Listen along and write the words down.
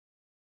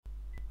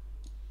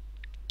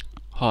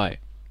Hi,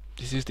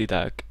 this is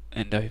Didac,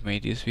 and I've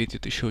made this video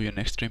to show you an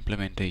extra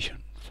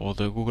implementation for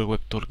the Google Web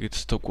Toolkit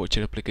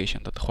StockWatcher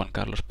application that Juan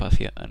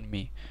Pacia and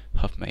me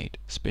have made,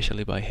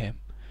 especially by him.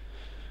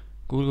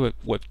 Google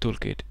Web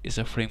Toolkit is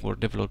a framework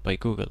developed by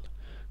Google,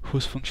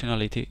 whose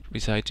functionality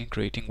resides in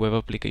creating web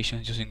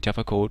applications using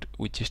Java code,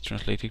 which is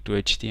translated to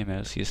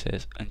HTML,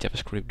 CSS, and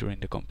JavaScript during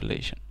the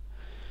compilation.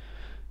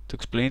 To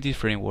explain this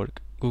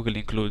framework, Google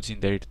includes in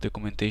their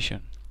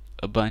documentation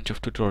a bunch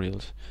of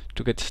tutorials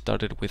to get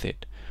started with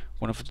it.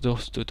 One of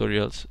those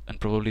tutorials,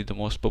 and probably the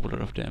most popular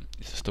of them,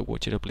 is the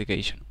StockWatcher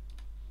application.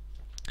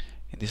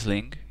 In this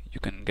link, you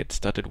can get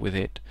started with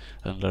it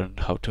and learn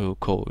how to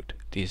code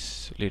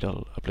this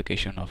little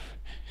application of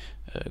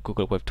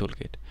Google Web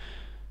Toolkit.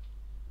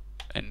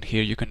 And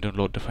here you can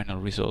download the final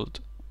result.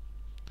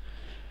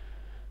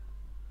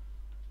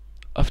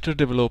 After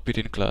developing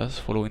it in class,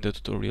 following the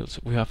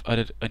tutorials, we have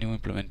added a new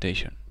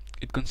implementation.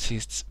 It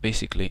consists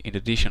basically in the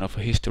addition of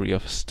a history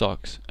of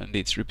stocks and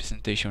its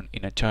representation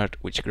in a chart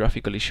which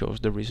graphically shows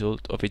the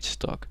result of each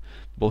stock,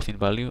 both in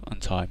value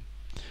and time.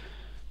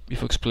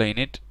 Before explaining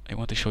it, I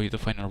want to show you the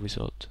final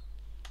result.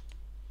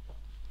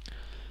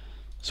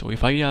 So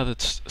if I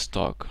add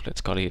stock, let's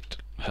call it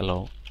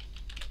hello,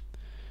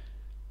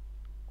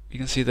 you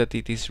can see that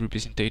it is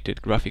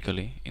represented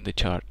graphically in the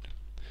chart.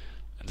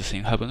 And the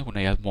same happens when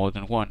I add more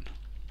than one.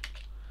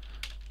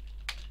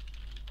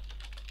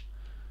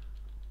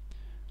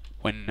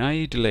 When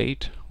I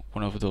delete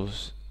one of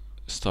those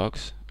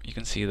stocks, you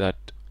can see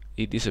that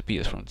it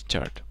disappears from the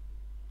chart.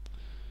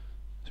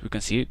 So we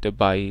can see the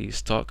buy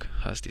stock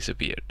has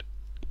disappeared.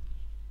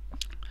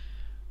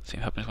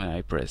 Same happens when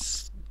I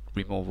press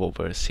remove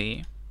over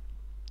C,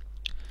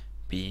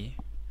 B,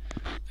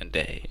 and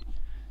A.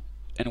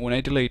 And when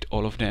I delete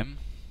all of them,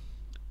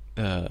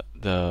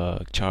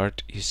 the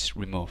chart is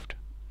removed.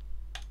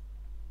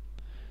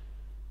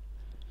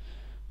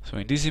 So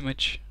in this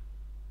image,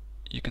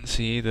 you can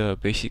see the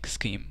basic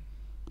scheme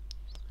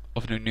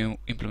of the new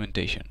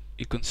implementation.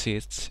 It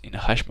consists in a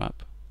hash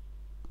map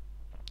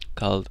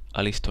called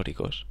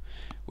al_históricos,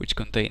 which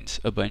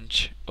contains a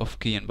bunch of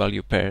key and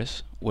value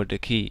pairs where the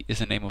key is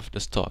the name of the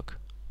stock,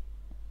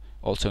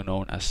 also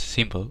known as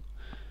symbol,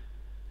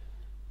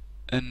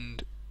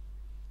 and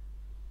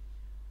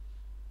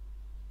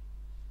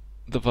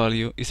the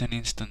value is an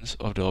instance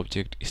of the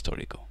object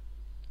histórico.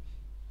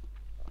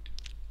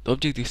 The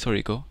object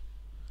histórico,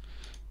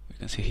 you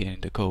can see here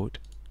in the code,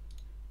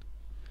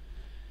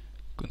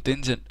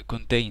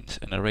 contains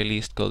an array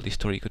list called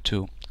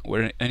histórico2,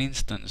 where an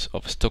instance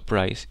of stock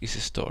price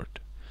is stored.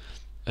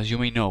 As you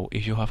may know,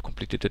 if you have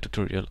completed the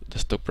tutorial, the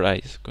stock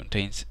price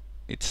contains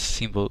its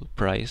symbol,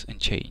 price, and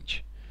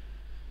change.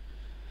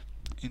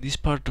 In this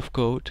part of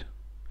code,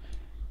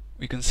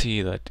 we can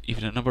see that if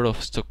the number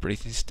of stock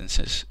price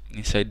instances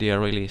inside the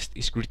array list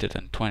is greater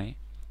than 20,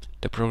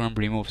 the program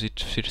removes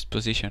its first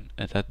position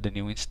and adds the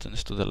new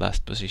instance to the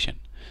last position.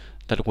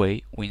 That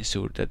way, we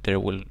ensure that there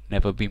will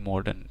never be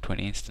more than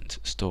 20 instances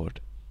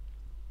stored.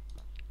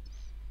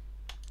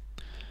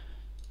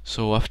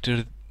 So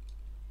after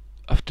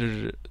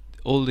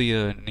all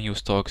the new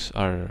stocks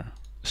are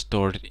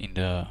stored in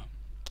the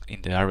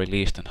array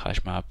list and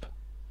hash map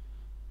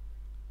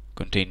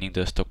containing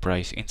the stock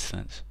price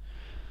instance,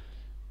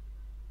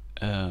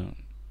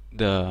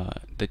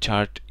 the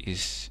chart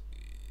is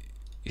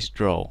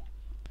drawn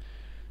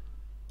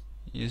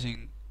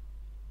using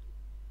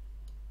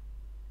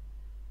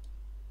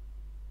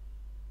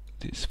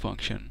this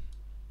function,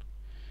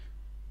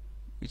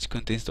 which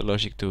contains the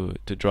logic to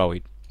draw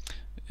it.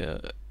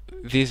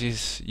 This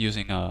is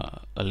using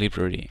a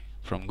library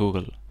from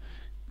Google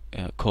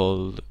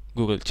called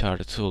Google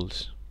Chart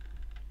Tools,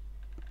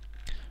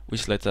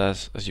 which lets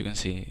us, as you can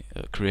see,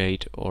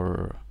 create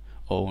our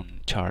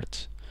own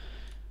charts.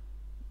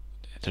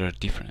 There are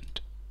different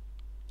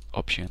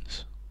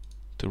options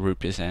to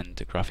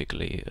represent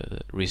graphically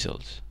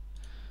results.